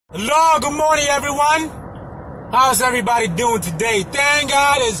Hello, good morning, everyone. How's everybody doing today? Thank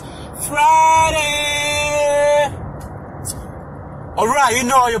God it's Friday. All right, you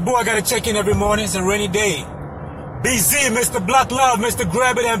know your boy got to check in every morning. It's a rainy day. BZ, Mr. Black Love, Mr.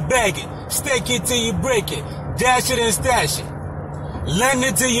 Grab It and Bag It. Stake it till you break it. Dash it and stash it. Lend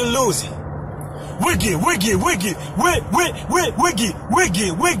it till you lose it. Wiggy, wiggy, wiggy, wiggy, wiggy,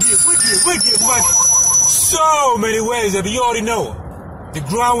 money. So many ways that you already know. The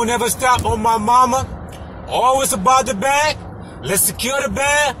grind will never stop on my mama. Always about the bag. Let's secure the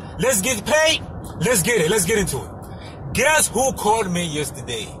bag. Let's get paid. Let's get it. Let's get into it. Guess who called me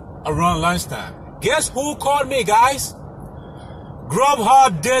yesterday around lunchtime? Guess who called me, guys?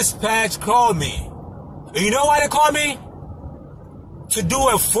 GrubHub Dispatch called me. And you know why they called me? To do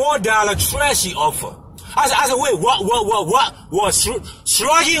a $4 Trashy offer. I said, wait, what?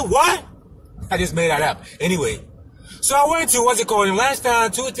 Shruggy, what? I just made that up. Anyway. So I went to, what's it called? Last time,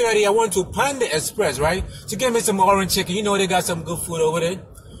 2:30, I went to Panda Express, right? To get me some orange chicken. You know they got some good food over there.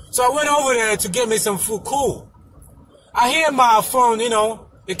 So I went over there to get me some food. Cool. I hear my phone, you know,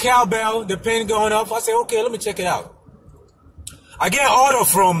 the cowbell, the pin going off. I say, okay, let me check it out. I get an order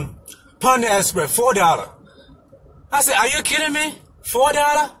from Panda Express, $4. I said, are you kidding me?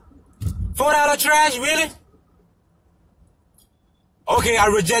 $4? $4 trash, really? Okay, I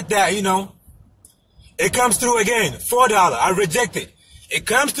reject that, you know. It comes through again, $4. I reject it. It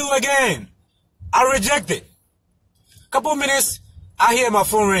comes through again. I reject it. Couple of minutes, I hear my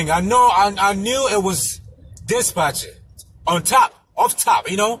phone ring. I knew it was dispatcher on top, off top,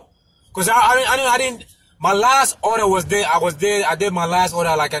 you know, because I didn't. My last order was there. I did my last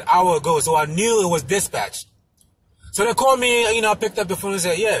order like an hour ago, so I knew it was dispatched. So they called me. You know, I picked up the phone and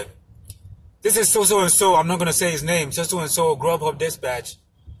said, "Yeah, this is so and so. I'm not gonna say his name. So and so, GrubHub Dispatch.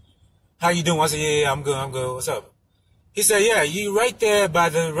 How you doing?" I said, yeah, I'm good. What's up? He said, yeah, you right there by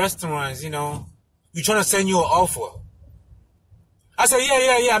the restaurants, you know. We're trying to send you an offer. I said,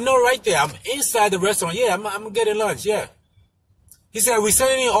 yeah, I'm not right there. I'm inside the restaurant. Yeah, I'm getting lunch, yeah. He said, we're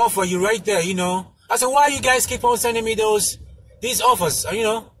sending you an offer. You right there, you know. I said, why you guys keep on sending me these offers, you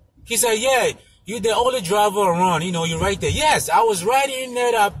know? He said, yeah, you're the only driver around, you know, you're right there. Yes, I was right in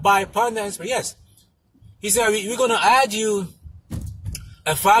there by Panda Express. Yes. He said, we're going to add you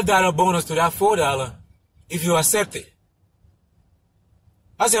a $5 bonus to that $4 if you accept it.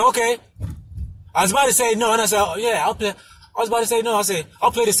 I said, okay. I was about to say no, and I said, oh, yeah, I'll play. I was about to say no. I said, I'll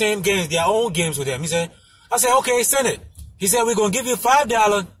play the same games, their own games with them. He said, I said, okay, send it. He said, we're going to give you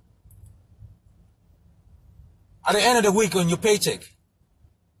 $5 at the end of the week on your paycheck.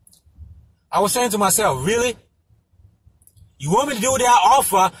 I was saying to myself, really? You want me to do that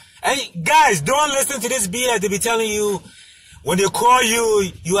offer? And guys, don't listen to this BS. They be telling you, when they call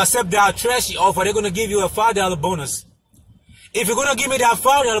you, you accept that Trashy offer, they're going to give you a $5 bonus. If you're going to give me that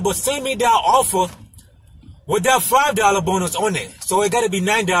 $5, but send me that offer with that $5 bonus on it. So it got to be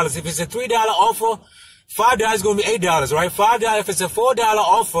 $9. If it's a $3 offer, $5 is going to be $8, right? $5, if it's a $4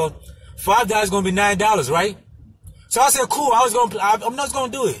 offer, $5 is going to be $9, right? So I said, cool, I'm not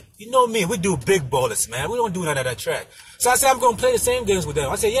going to do it. You know me, we do big ballers, man. We don't do none of that track. So I said, I'm going to play the same games with them.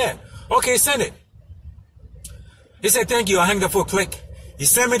 I said, yeah, okay, send it. He said, thank you. I hung up for a click. He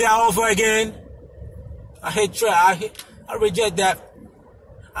sent me that offer again. I reject that.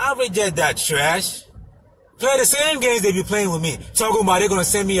 I reject that trash. Play the same games they be playing with me. Talking about they're going to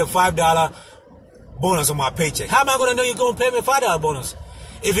send me a $5 bonus on my paycheck. How am I going to know you're going to pay me a $5 bonus?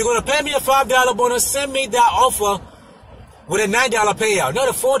 If you're going to pay me a $5 bonus, send me that offer with a $9 payout, not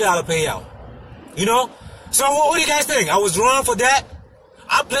a $4 payout. You know? So what do you guys think? I was wrong for that?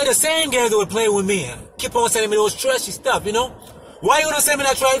 I play the same games they were playing with me. Keep on sending me those trashy stuff, you know? Why you gonna send me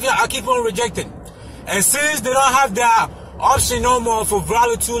that trashy? I keep on rejecting. And since they don't have that option no more for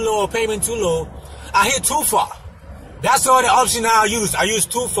value too low or payment too low, I hit too far. That's all the option I use. I use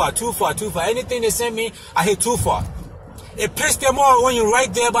too far. Anything they send me, I hit too far. It pissed them off when you're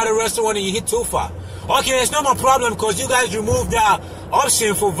right there by the restaurant and you hit too far. Okay, it's not my problem because you guys removed that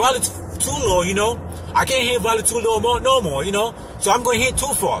option for value too low, you know? I can't hit value too low no more, you know? So I'm going to hit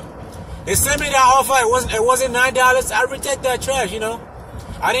too far. They sent me that offer. It wasn't $9. I reject that trash, you know?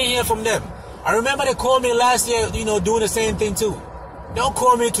 I didn't hear from them. I remember they called me last year, you know, doing the same thing too. Don't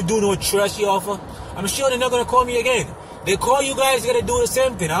call me to do no trashy offer. I'm sure they're not going to call me again. They call you guys, you got to do the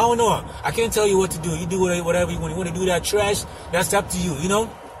same thing. I don't know. I can't tell you what to do. You do whatever you want. You want to do that trash, that's up to you, you know?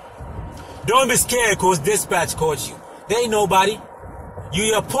 Don't be scared because dispatch caught you. They ain't nobody. You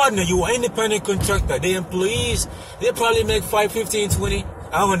your partner, you an independent contractor. The employees, they probably make 5, 15, 20.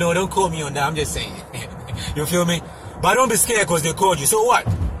 I don't know, don't call me on that, I'm just saying. You feel me? But don't be scared because they called you. So what?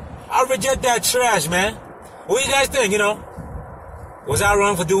 I reject that trash, man. What do you guys think, you know? Was I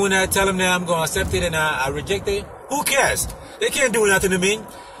wrong for doing that? Tell them that I'm going to accept it and I reject it? Who cares? They can't do nothing to me.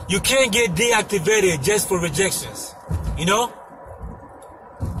 You can't get deactivated just for rejections. You know?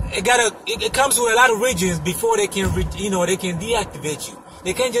 It comes with a lot of reasons before they can, they can deactivate you.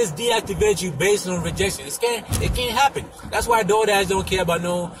 They can't just deactivate you based on rejection. It can't happen. That's why DoorDash don't care about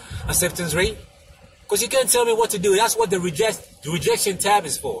no acceptance rate. Because you can't tell me what to do. That's what the rejection tab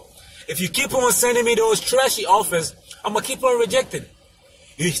is for. If you keep on sending me those trashy offers, I'm going to keep on rejecting.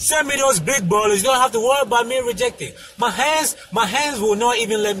 You send me those big ballers, you don't have to worry about me rejecting. My hands will not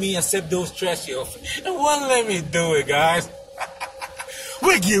even let me accept those trashy offers. It won't let me do it, guys.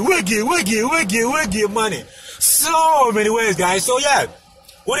 We get money. So many ways, guys. So yeah,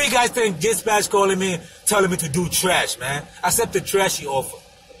 what do you guys think? Dispatch calling me, telling me to do trash, man. Accept the trashy offer.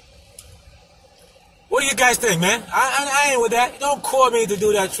 What do you guys think, man? I ain't with that. Don't call me to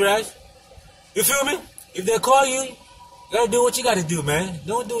do that trash. You feel me? If they call you, you gotta do what you gotta do, man.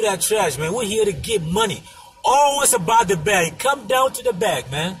 Don't do that trash, man. We're here to get money. Always about the bag. Come down to the bag,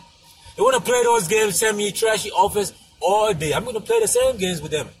 man. You wanna play those games, send me trashy offers all day. I'm gonna play the same games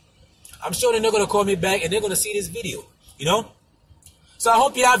with them. I'm sure they're not gonna call me back and they're gonna see this video, you know? So I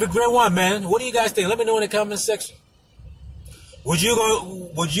hope you have a great one, man. What do you guys think? Let me know in the comment section. Would you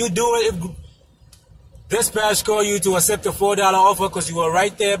do it if Dispatch call you to accept a $4 offer because you were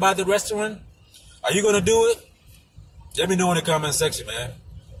right there by the restaurant? Are you going to do it? Let me know in the comment section, man.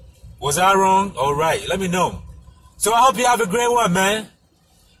 Was I wrong? All right. Let me know. So I hope you have a great one, man.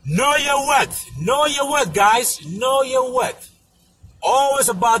 Know your what? Know your what, guys? Know your what? Always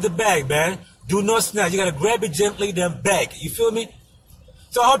about the bag, man. Do not snatch. You got to grab it gently, then bag. You feel me?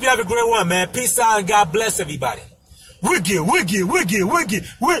 So I hope you have a great one, man. Peace out and God bless everybody. We get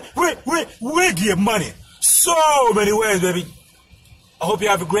money. So many ways, baby. I hope you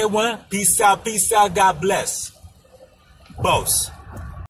have a great one. Peace out, God bless. Boss.